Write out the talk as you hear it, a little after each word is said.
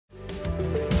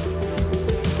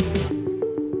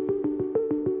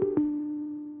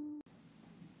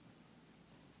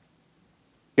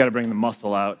got to bring the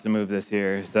muscle out to move this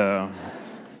here. So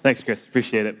thanks, Kris.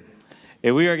 Appreciate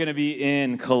it. We are going to be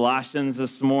in Colossians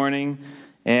this morning.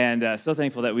 And so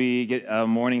thankful that we get a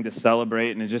morning to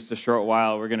celebrate. And in just a short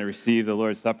while, we're going to receive the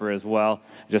Lord's Supper as well.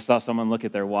 I just saw someone look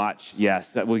at their watch.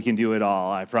 Yes, we can do it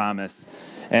all, I promise.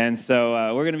 And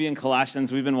so we're going to be in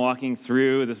Colossians. We've been walking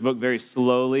through this book very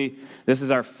slowly. This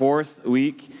is our 4th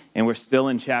week, and we're still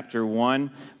in chapter 1.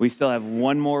 We still have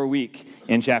one more week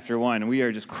in chapter 1. We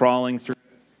are just crawling through.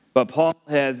 But Paul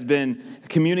has been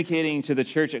communicating to the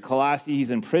church at Colossae.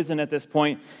 He's in prison at this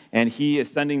point, and he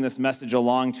is sending this message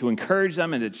along to encourage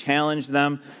them and to challenge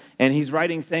them. And he's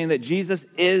writing saying that Jesus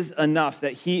is enough,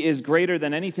 that he is greater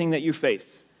than anything that you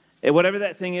face. And whatever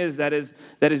that thing is that is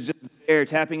just there,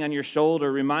 tapping on your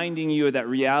shoulder, reminding you of that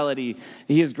reality,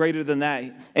 he is greater than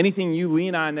that. Anything you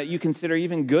lean on that you consider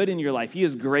even good in your life, he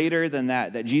is greater than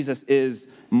that Jesus is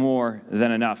more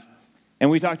than enough. And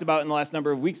we talked about in the last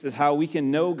number of weeks is how we can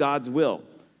know God's will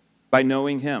by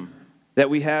knowing him.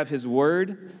 That we have his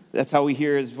word, that's how we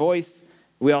hear his voice.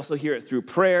 We also hear it through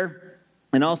prayer,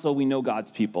 and also we know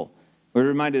God's people. We're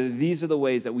reminded that these are the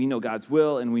ways that we know God's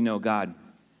will and we know God.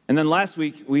 And then last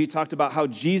week, we talked about how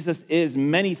Jesus is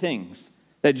many things.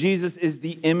 That Jesus is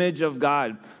the image of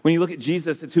God. When you look at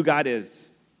Jesus, it's who God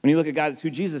is. When you look at God, it's who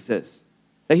Jesus is.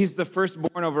 That he's the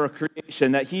firstborn over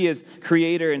creation, that he is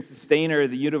creator and sustainer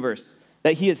of the universe.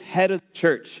 That he is head of the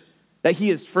church, that he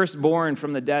is firstborn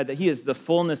from the dead, that he is the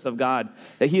fullness of God,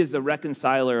 that he is the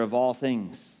reconciler of all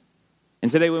things. And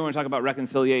today we want to talk about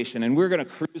reconciliation, and we're going to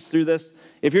cruise through this.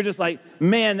 If you're just like,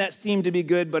 man, that seemed to be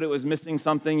good, but it was missing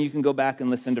something, you can go back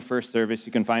and listen to first service.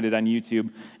 You can find it on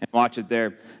YouTube and watch it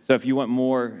there. So if you want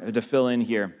more to fill in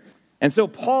here. And so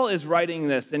Paul is writing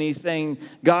this, and he's saying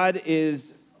God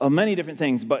is many different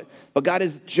things, but God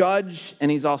is judge,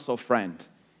 and he's also friend.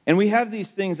 And we have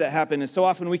these things that happen, and so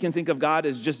often we can think of God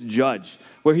as just judge,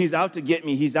 where he's out to get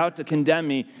me, he's out to condemn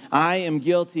me, I am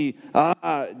guilty,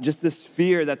 just this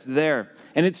fear that's there.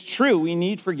 And it's true, we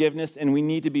need forgiveness, and we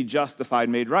need to be justified,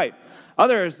 made right.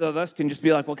 Others of us can just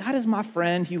be like, well, God is my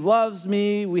friend, he loves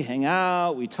me, we hang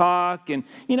out, we talk, and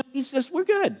we're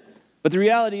good. But the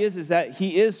reality is that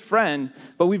he is friend,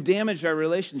 but we've damaged our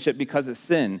relationship because of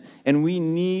sin, and we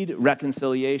need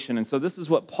reconciliation. And so this is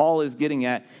what Paul is getting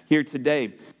at here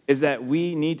today, is that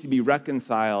we need to be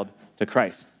reconciled to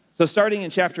Christ. So starting in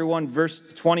chapter 1, verse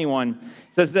 21, it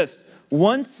says this,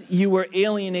 once you were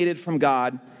alienated from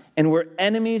God and were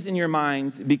enemies in your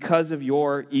minds because of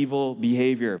your evil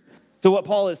behavior. So what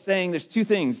Paul is saying, there's two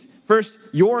things. First,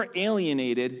 you're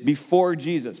alienated before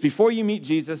Jesus. Before you meet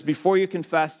Jesus, before you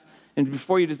confess, and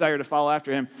before you desire to follow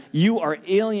after him, you are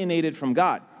alienated from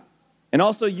God. And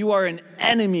also, you are an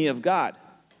enemy of God.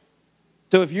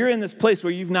 So if you're in this place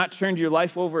where you've not turned your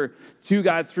life over to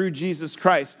God through Jesus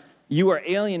Christ, you are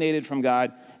alienated from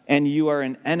God, and you are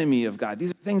an enemy of God.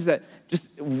 These are things that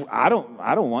just, I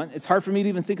don't want. It's hard for me to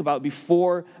even think about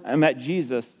before I met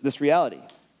Jesus, this reality.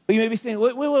 But you may be saying,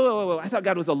 wait, I thought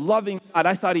God was a loving God.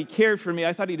 I thought he cared for me.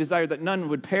 I thought he desired that none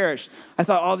would perish. I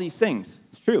thought all these things.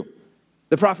 It's true.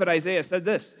 The prophet Isaiah said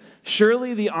this,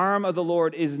 surely the arm of the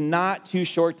Lord is not too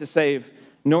short to save,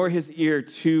 nor his ear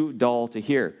too dull to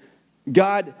hear.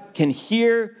 God can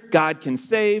hear, God can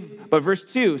save. But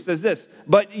verse 2 says this,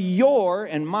 but your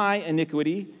and my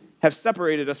iniquity have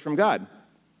separated us from God.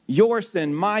 Your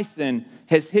sin, my sin,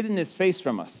 has hidden his face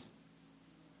from us,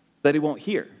 that he won't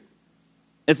hear.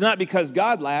 It's not because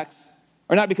God lacks,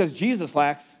 or not because Jesus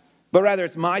lacks, but rather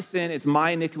it's my sin, it's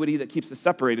my iniquity that keeps us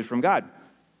separated from God.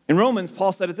 In Romans,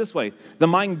 Paul said it this way, the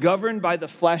mind governed by the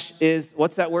flesh is,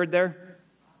 what's that word there?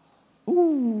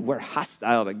 We're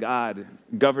hostile to God,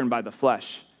 governed by the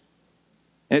flesh.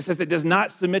 And it says it does not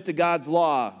submit to God's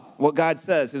law, what God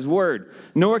says, his word,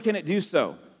 nor can it do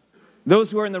so.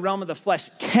 Those who are in the realm of the flesh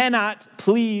cannot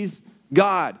please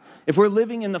God. If we're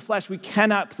living in the flesh, we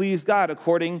cannot please God,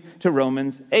 according to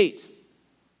Romans 8,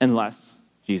 unless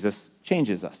Jesus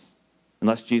changes us,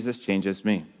 unless Jesus changes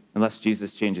me, unless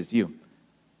Jesus changes you.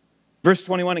 Verse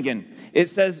 21 again, it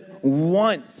says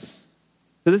once.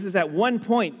 So this is at one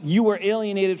point you were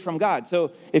alienated from God.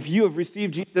 So if you have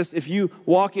received Jesus, if you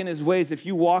walk in his ways, if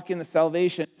you walk in the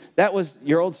salvation, that was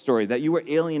your old story, that you were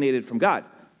alienated from God.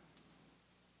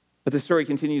 But the story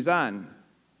continues on.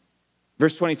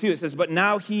 Verse 22, it says, but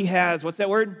now he has, what's that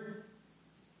word?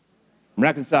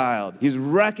 Reconciled. He's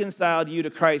reconciled you to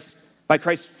Christ by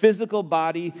Christ's physical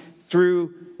body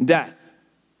through death.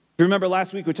 If you remember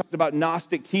last week we talked about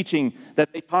Gnostic teaching,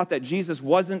 that they taught that Jesus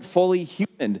wasn't fully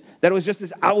human, that it was just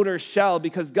this outer shell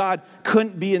because God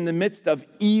couldn't be in the midst of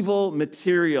evil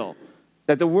material,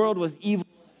 that the world was evil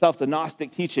itself, the Gnostic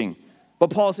teaching.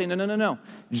 But Paul is saying, no.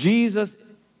 Jesus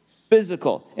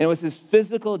physical. And it was his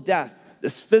physical death,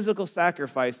 this physical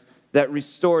sacrifice that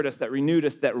restored us, that renewed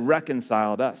us, that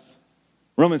reconciled us.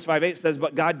 Romans 5:8 says,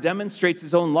 but God demonstrates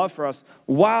his own love for us.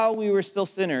 While we were still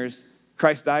sinners,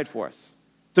 Christ died for us.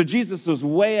 So Jesus was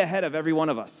way ahead of every one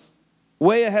of us,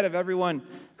 way ahead of everyone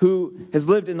who has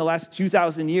lived in the last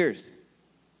 2,000 years.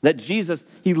 That Jesus,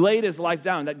 he laid his life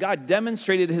down, that God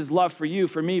demonstrated his love for you,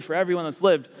 for me, for everyone that's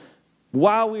lived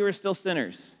while we were still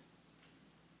sinners,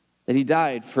 that he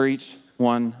died for each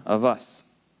one of us.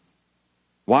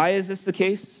 Why is this the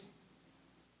case?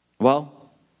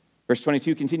 Well, verse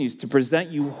 22 continues, to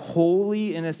present you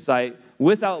holy in his sight,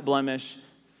 without blemish,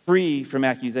 free from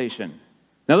accusation.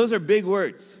 Now, those are big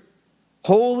words.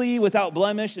 Holy, without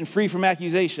blemish, and free from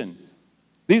accusation.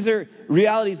 These are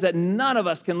realities that none of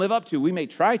us can live up to. We may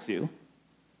try to,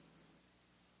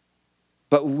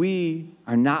 but we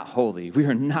are not holy. We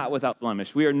are not without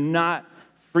blemish. We are not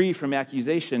free from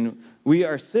accusation. We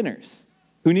are sinners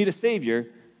who need a Savior,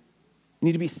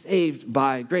 need to be saved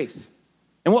by grace.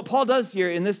 And what Paul does here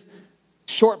in this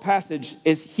short passage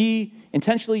is he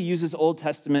intentionally uses Old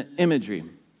Testament imagery.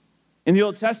 In the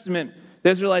Old Testament, the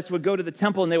Israelites would go to the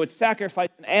temple and they would sacrifice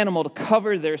an animal to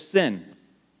cover their sin.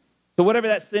 So whatever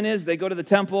that sin is, they go to the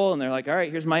temple and they're like, all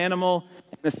right, here's my animal.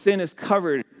 And the sin is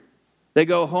covered. They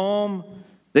go home,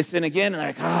 they sin again, and they're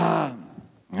like, all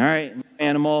right,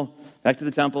 animal, back to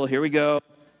the temple, here we go.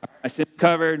 My sin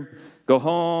covered, go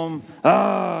home,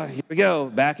 here we go,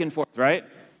 back and forth, right?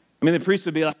 I mean, the priest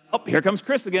would be like, oh, here comes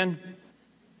Kris again.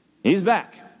 He's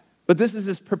back. But this is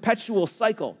this perpetual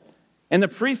cycle. And the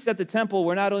priests at the temple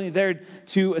were not only there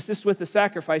to assist with the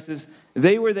sacrifices,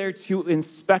 they were there to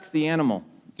inspect the animal.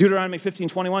 Deuteronomy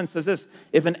 15:21 says this,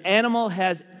 if an animal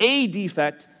has a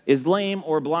defect, is lame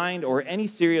or blind or any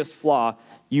serious flaw,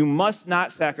 you must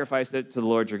not sacrifice it to the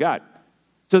Lord your God.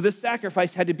 So this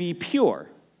sacrifice had to be pure,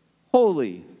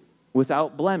 holy,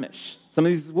 without blemish. Some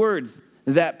of these words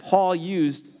that Paul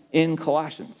used in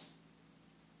Colossians.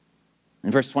 In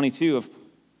verse 22 of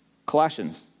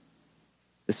Colossians,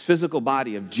 this physical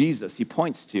body of Jesus he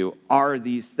points to are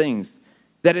these things.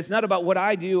 That it's not about what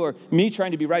I do or me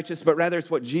trying to be righteous, but rather it's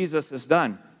what Jesus has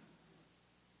done.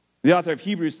 The author of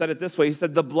Hebrews said it this way. He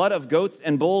said, the blood of goats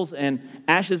and bulls and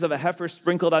ashes of a heifer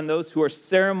sprinkled on those who are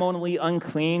ceremonially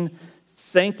unclean,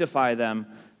 sanctify them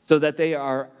so that they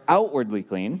are outwardly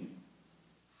clean.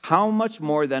 How much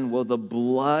more then will the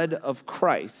blood of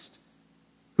Christ,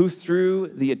 who through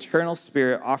the eternal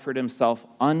Spirit offered himself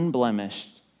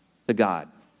unblemished to God,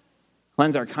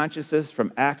 cleanse our consciences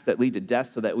from acts that lead to death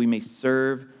so that we may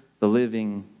serve the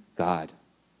living God.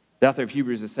 The author of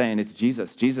Hebrews is saying it's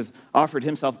Jesus. Jesus offered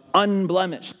himself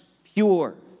unblemished,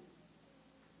 pure.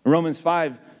 Romans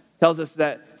 5 tells us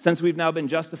that since we've now been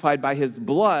justified by his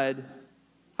blood,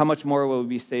 how much more will we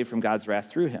be saved from God's wrath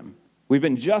through him? We've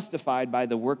been justified by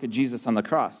the work of Jesus on the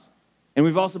cross. And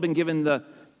we've also been given the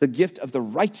gift of the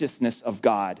righteousness of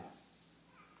God.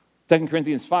 2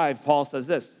 Corinthians 5, Paul says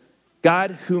this,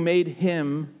 God made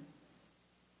him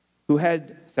who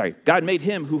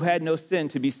had no sin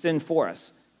to be sin for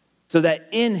us, so that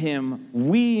in him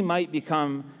we might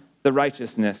become the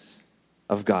righteousness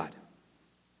of God.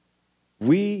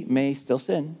 We may still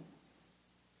sin,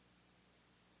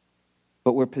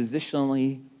 but we're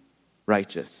positionally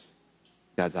righteous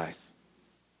in God's eyes.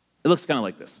 It looks kind of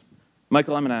like this.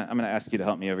 Michael, I'm gonna ask you to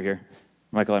help me over here.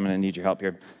 Michael, I'm gonna need your help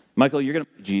here. Michael, you're gonna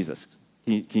be Jesus.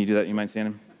 Can you do that? You mind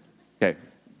standing? Okay.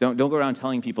 Don't go around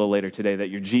telling people later today that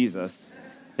you're Jesus,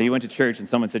 that you went to church and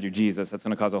someone said you're Jesus. That's going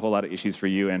to cause a whole lot of issues for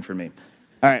you and for me.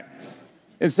 All right.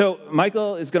 And so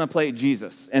Michael is going to play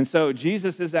Jesus. And so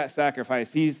Jesus is that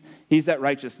sacrifice. He's that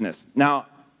righteousness. Now,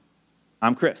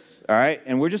 I'm Kris, all right?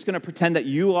 And we're just going to pretend that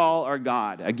you all are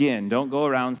God. Again, don't go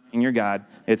around saying you're God.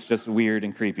 It's just weird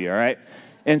and creepy, all right?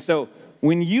 And so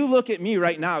when you look at me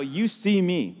right now, you see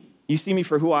me. You see me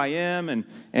for who I am,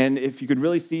 and if you could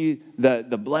really see the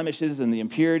blemishes and the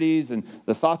impurities and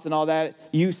the thoughts and all that,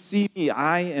 you see me.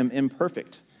 I am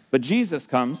imperfect. But Jesus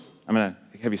comes. I'm going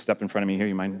to have you step in front of me here.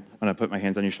 You mind? I'm going to put my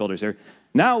hands on your shoulders here.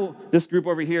 Now, this group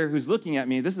over here who's looking at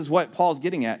me, this is what Paul's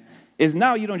getting at, is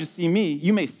now you don't just see me.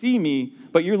 You may see me,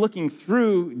 but you're looking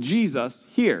through Jesus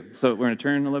here. So we're going to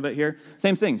turn a little bit here.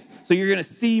 Same things. So you're going to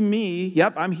see me.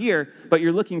 Yep, I'm here, but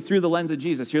you're looking through the lens of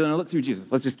Jesus. You're going to look through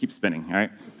Jesus. Let's just keep spinning, all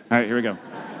right? All right, here we go.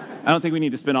 I don't think we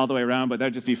need to spin all the way around, but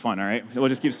that'd just be fun, all right? We'll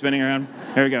just keep spinning around.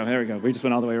 There we go. We just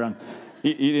went all the way around.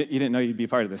 You didn't know you'd be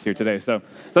part of this here today. So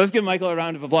let's give Michael a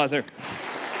round of applause there.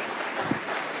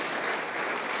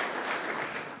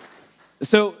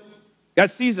 So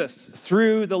God sees us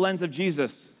through the lens of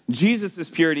Jesus. Jesus'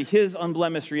 purity, his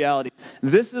unblemished reality.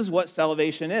 This is what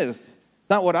salvation is.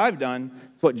 not what I've done,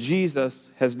 it's what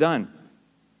Jesus has done.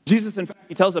 Jesus, in fact,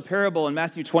 he tells a parable in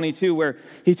Matthew 22 where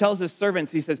he tells his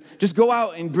servants, he says, just go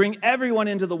out and bring everyone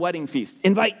into the wedding feast.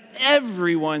 Invite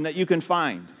everyone that you can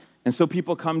find. And so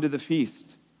people come to the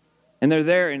feast. And they're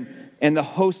there, and the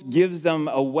host gives them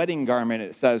a wedding garment,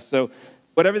 it says. So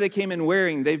whatever they came in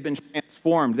wearing, they've been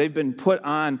transformed. They've been put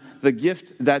on the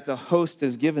gift that the host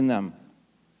has given them.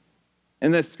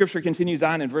 And the scripture continues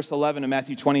on in verse 11 of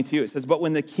Matthew 22. It says, but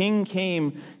when the king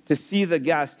came to see the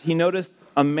guest, he noticed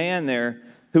a man there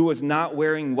who was not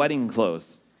wearing wedding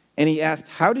clothes. And he asked,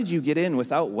 how did you get in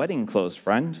without wedding clothes,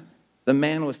 friend? The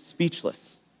man was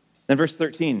speechless. Then verse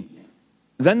 13,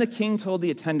 then the king told the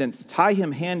attendants, tie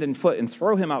him hand and foot and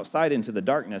throw him outside into the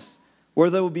darkness, where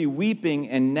there will be weeping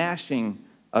and gnashing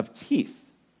of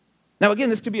teeth. Now, again,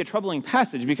 this could be a troubling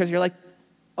passage because you're like,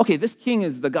 okay, this king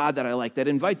is the God that I like, that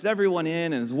invites everyone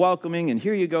in and is welcoming, and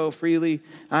here you go freely,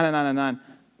 on and on and on.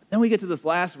 Then we get to this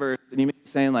last verse, and you may be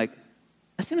saying, like,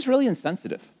 that seems really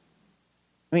insensitive.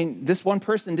 I mean, this one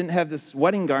person didn't have this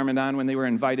wedding garment on when they were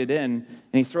invited in,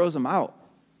 and he throws them out.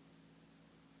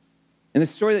 And the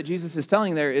story that Jesus is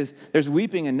telling there is there's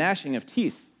weeping and gnashing of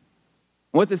teeth.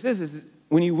 And what this is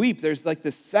when you weep, there's like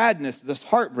this sadness, this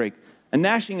heartbreak. A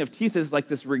gnashing of teeth is like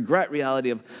this regret reality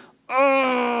of,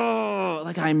 oh,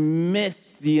 like I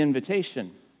missed the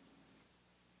invitation.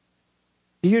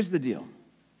 Here's the deal.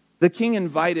 The king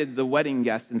invited the wedding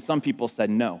guests, and some people said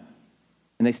no,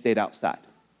 and they stayed outside.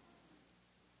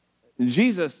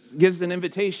 Jesus gives an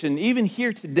invitation, even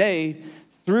here today,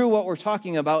 through what we're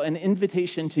talking about, an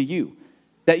invitation to you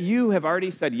that you have already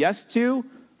said yes to,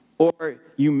 or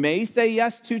you may say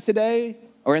yes to today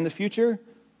or in the future,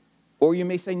 or you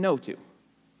may say no to.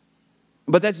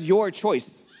 But that's your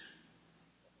choice.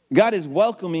 God is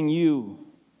welcoming you,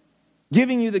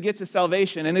 giving you the gift of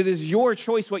salvation, and it is your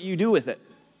choice what you do with it.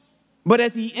 But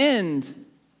at the end,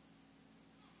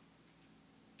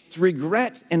 it's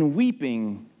regret and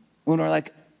weeping when we're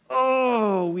like,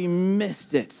 oh, we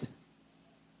missed it.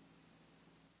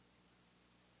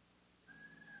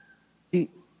 He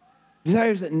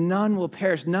desires that none will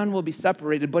perish, none will be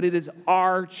separated, but it is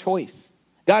our choice.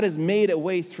 God has made a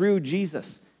way through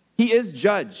Jesus. He is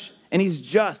judge, and he's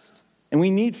just, and we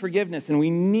need forgiveness, and we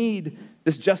need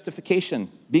this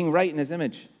justification, being right in his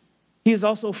image. He is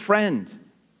also friend,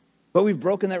 but we've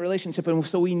broken that relationship, and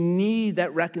so we need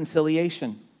that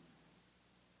reconciliation.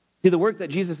 See, the work that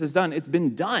Jesus has done, it's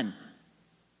been done.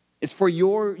 It's for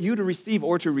you to receive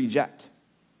or to reject.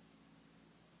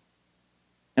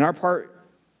 And our part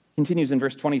continues in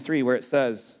verse 23 where it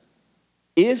says,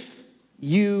 if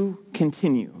you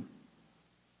continue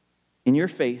in your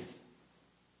faith,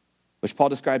 which Paul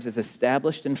describes as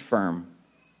established and firm,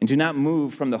 and do not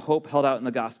move from the hope held out in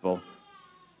the gospel,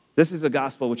 this is a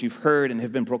gospel which you've heard and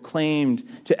have been proclaimed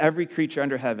to every creature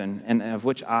under heaven, and of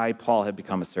which I, Paul, have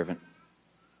become a servant.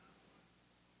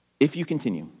 If you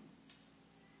continue,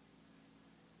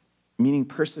 meaning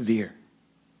persevere,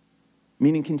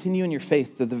 meaning continue in your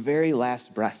faith to the very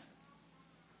last breath,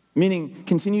 meaning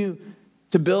continue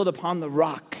to build upon the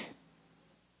rock,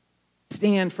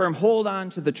 stand firm, hold on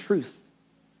to the truth.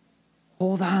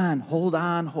 Hold on, hold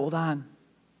on, hold on.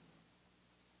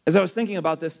 As I was thinking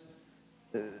about this,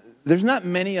 there's not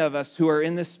many of us who are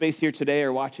in this space here today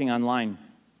or watching online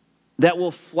that will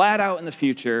flat out in the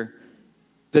future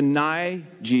deny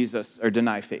Jesus or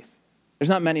deny faith. There's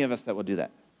not many of us that will do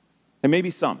that. There may be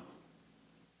some.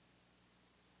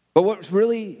 But what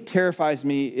really terrifies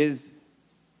me is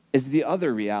the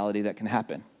other reality that can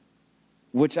happen,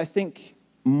 which I think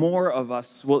more of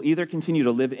us will either continue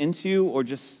to live into or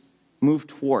just move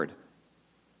toward.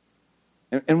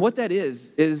 And what that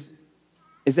is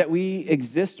that we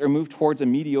exist or move towards a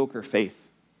mediocre faith.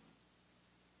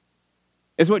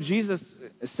 It's what Jesus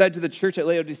said to the church at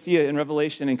Laodicea in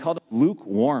Revelation and called it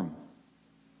lukewarm.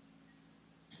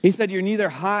 He said, you're neither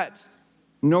hot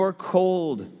nor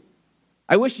cold.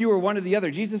 I wish you were one or the other.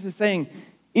 Jesus is saying,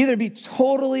 either be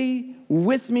totally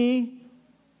with me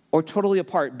or totally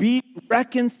apart. Be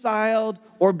reconciled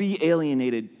or be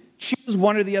alienated. Choose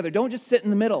one or the other. Don't just sit in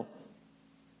the middle.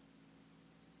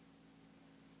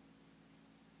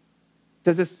 It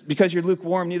says this, because you're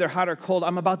lukewarm, neither hot or cold,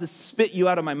 I'm about to spit you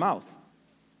out of my mouth.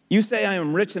 You say I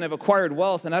am rich and have acquired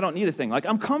wealth and I don't need a thing. Like,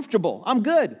 I'm comfortable. I'm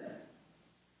good.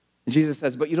 And Jesus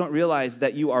says, but you don't realize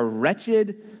that you are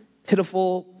wretched,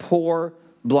 pitiful, poor,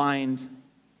 blind,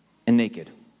 and naked.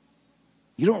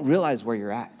 You don't realize where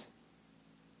you're at.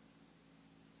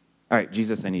 All right,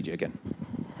 Jesus, I need you again.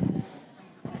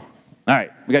 All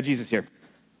right, we got Jesus here.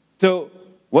 So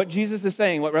what Jesus is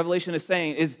saying, what Revelation is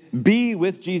saying is be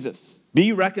with Jesus.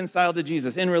 Be reconciled to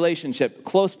Jesus in relationship,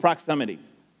 close proximity.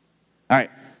 All right.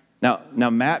 Now,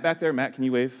 Matt back there, Matt, can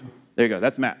you wave? There you go.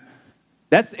 That's Matt.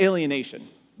 That's alienation.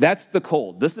 That's the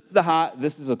cold. This is the hot.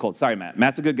 This is the cold. Sorry, Matt.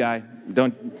 Matt's a good guy.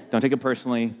 Don't take it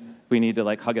personally. If we need to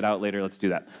hug it out later, let's do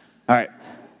that. All right.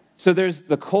 So there's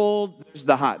the cold, there's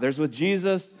the hot. There's with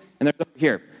Jesus, and there's over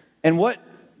here. And what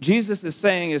Jesus is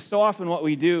saying is so often what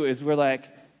we do is we're like,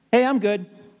 hey, I'm good.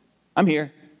 I'm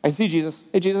here. I see Jesus.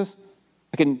 Hey, Jesus.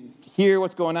 I can hear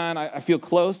what's going on. I feel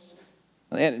close.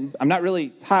 And I'm not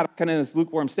really hot. I'm kind of in this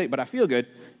lukewarm state, but I feel good.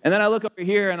 And then I look over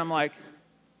here, and I'm like,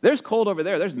 there's cold over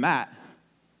there. There's Matt.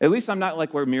 At least I'm not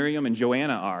like where Miriam and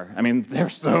Joanna are. I mean, they're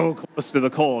so close to the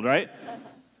cold, right?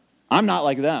 I'm not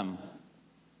like them.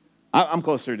 I'm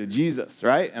closer to Jesus,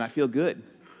 right? And I feel good.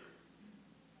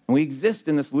 And we exist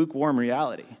in this lukewarm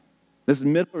reality, this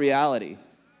middle reality.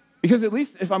 Because at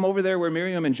least if I'm over there where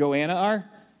Miriam and Joanna are,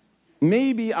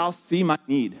 maybe I'll see my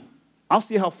need. I'll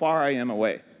see how far I am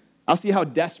away. I'll see how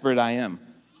desperate I am.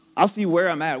 I'll see where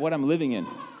I'm at, what I'm living in.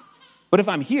 But if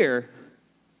I'm here,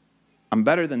 I'm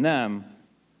better than them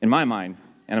in my mind,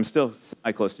 and I'm still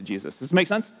close to Jesus. Does this make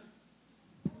sense?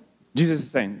 Jesus is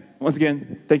saying, once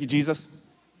again, thank you, Jesus.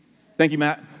 Thank you,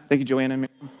 Matt. Thank you, Joanna and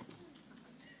Miriam.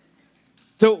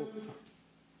 So,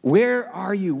 where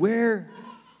are you? Where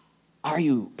are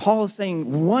you? Paul is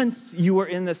saying, once you were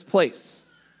in this place,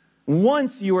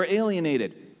 once you were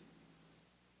alienated,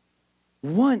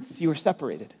 once you were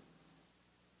separated.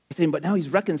 He's saying, but now he's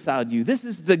reconciled you. This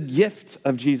is the gift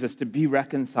of Jesus, to be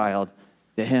reconciled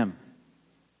to him.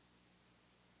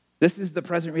 This is the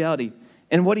present reality.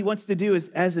 And what he wants to do is,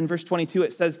 as in verse 22,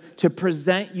 it says, to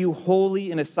present you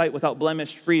holy in his sight, without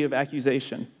blemish, free of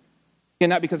accusation. And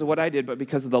not because of what I did, but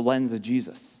because of the lens of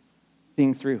Jesus,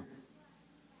 seeing through.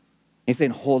 He's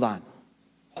saying, hold on,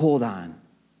 hold on,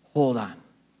 hold on.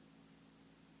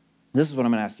 This is what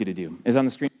I'm going to ask you to do. Is on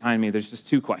the screen behind me, there's just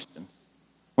two questions.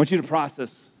 I want you to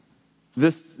process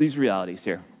these realities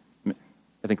here.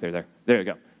 I think they're there. There you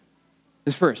go.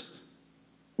 This first,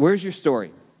 where's your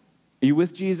story? Are you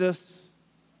with Jesus,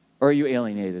 or are you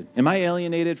alienated? Am I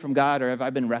alienated from God, or have I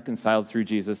been reconciled through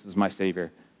Jesus as my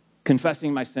Savior,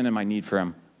 confessing my sin and my need for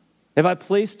him? Have I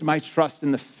placed my trust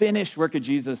in the finished work of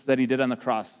Jesus that he did on the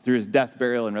cross through his death,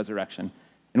 burial, and resurrection?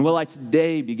 And will I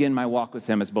today begin my walk with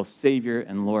him as both Savior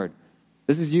and Lord?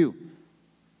 This is you.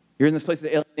 You're in this place of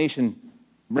alienation.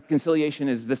 Reconciliation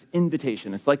is this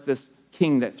invitation. It's like this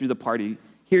king that threw the party.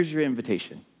 Here's your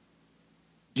invitation.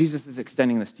 Jesus is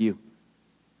extending this to you.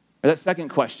 Or that second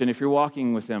question, if you're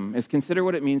walking with him, is consider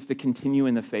what it means to continue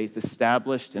in the faith,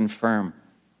 established and firm.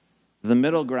 The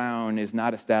middle ground is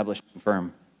not established and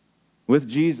firm. With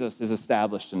Jesus is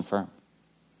established and firm.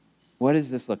 What does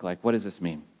this look like? What does this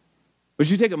mean? Would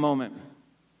you take a moment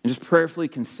and just prayerfully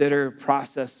consider,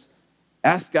 process,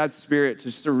 ask God's Spirit to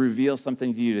just to reveal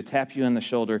something to you, to tap you on the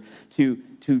shoulder, to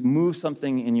move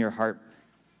something in your heart.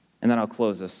 And then I'll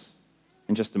close this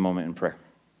in just a moment in prayer.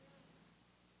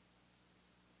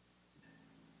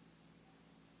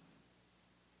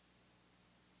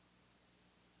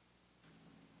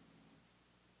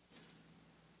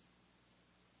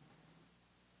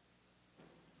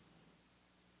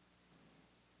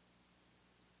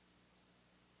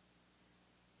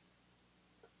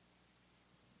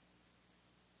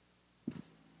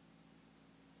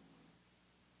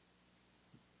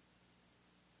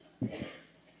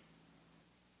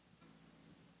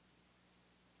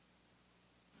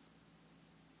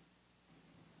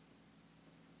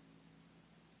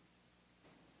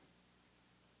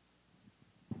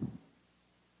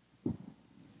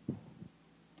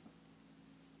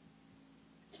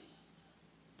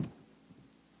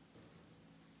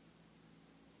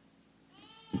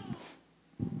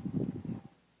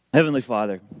 Heavenly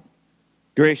Father,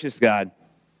 gracious God,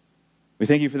 we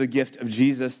thank you for the gift of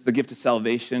Jesus, the gift of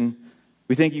salvation.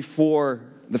 We thank you for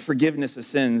the forgiveness of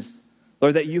sins.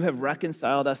 Lord, that you have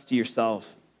reconciled us to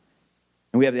yourself.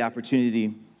 And we have the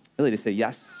opportunity really to say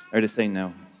yes or to say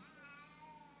no.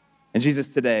 And Jesus,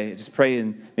 today, I just pray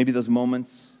in maybe those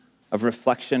moments of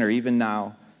reflection or even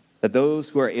now, that those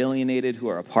who are alienated, who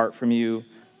are apart from you,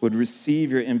 would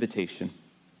receive your invitation.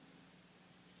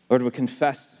 Lord, would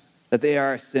confess that they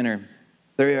are a sinner,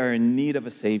 they are in need of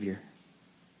a Savior,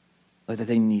 Lord, that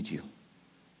they need you.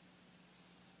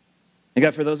 And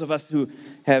God, for those of us who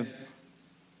have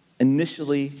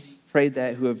initially prayed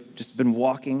that, who have just been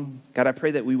walking, God, I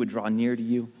pray that we would draw near to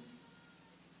you.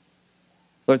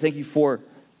 Lord, thank you for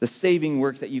the saving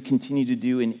work that you continue to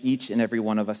do in each and every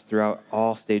one of us throughout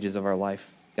all stages of our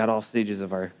life, God, all stages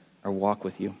of our walk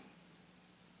with you.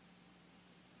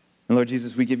 And Lord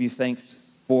Jesus, we give you thanks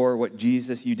for what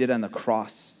Jesus, you did on the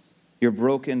cross, your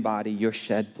broken body, your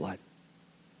shed blood.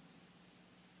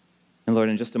 And Lord, Lord,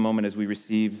 in just a moment as we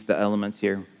receive the elements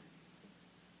here,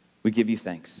 we give you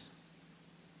thanks.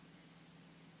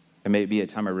 And may it be a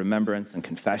time of remembrance and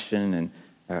confession and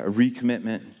a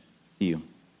recommitment to you.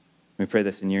 We pray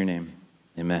this in your name.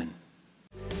 Amen.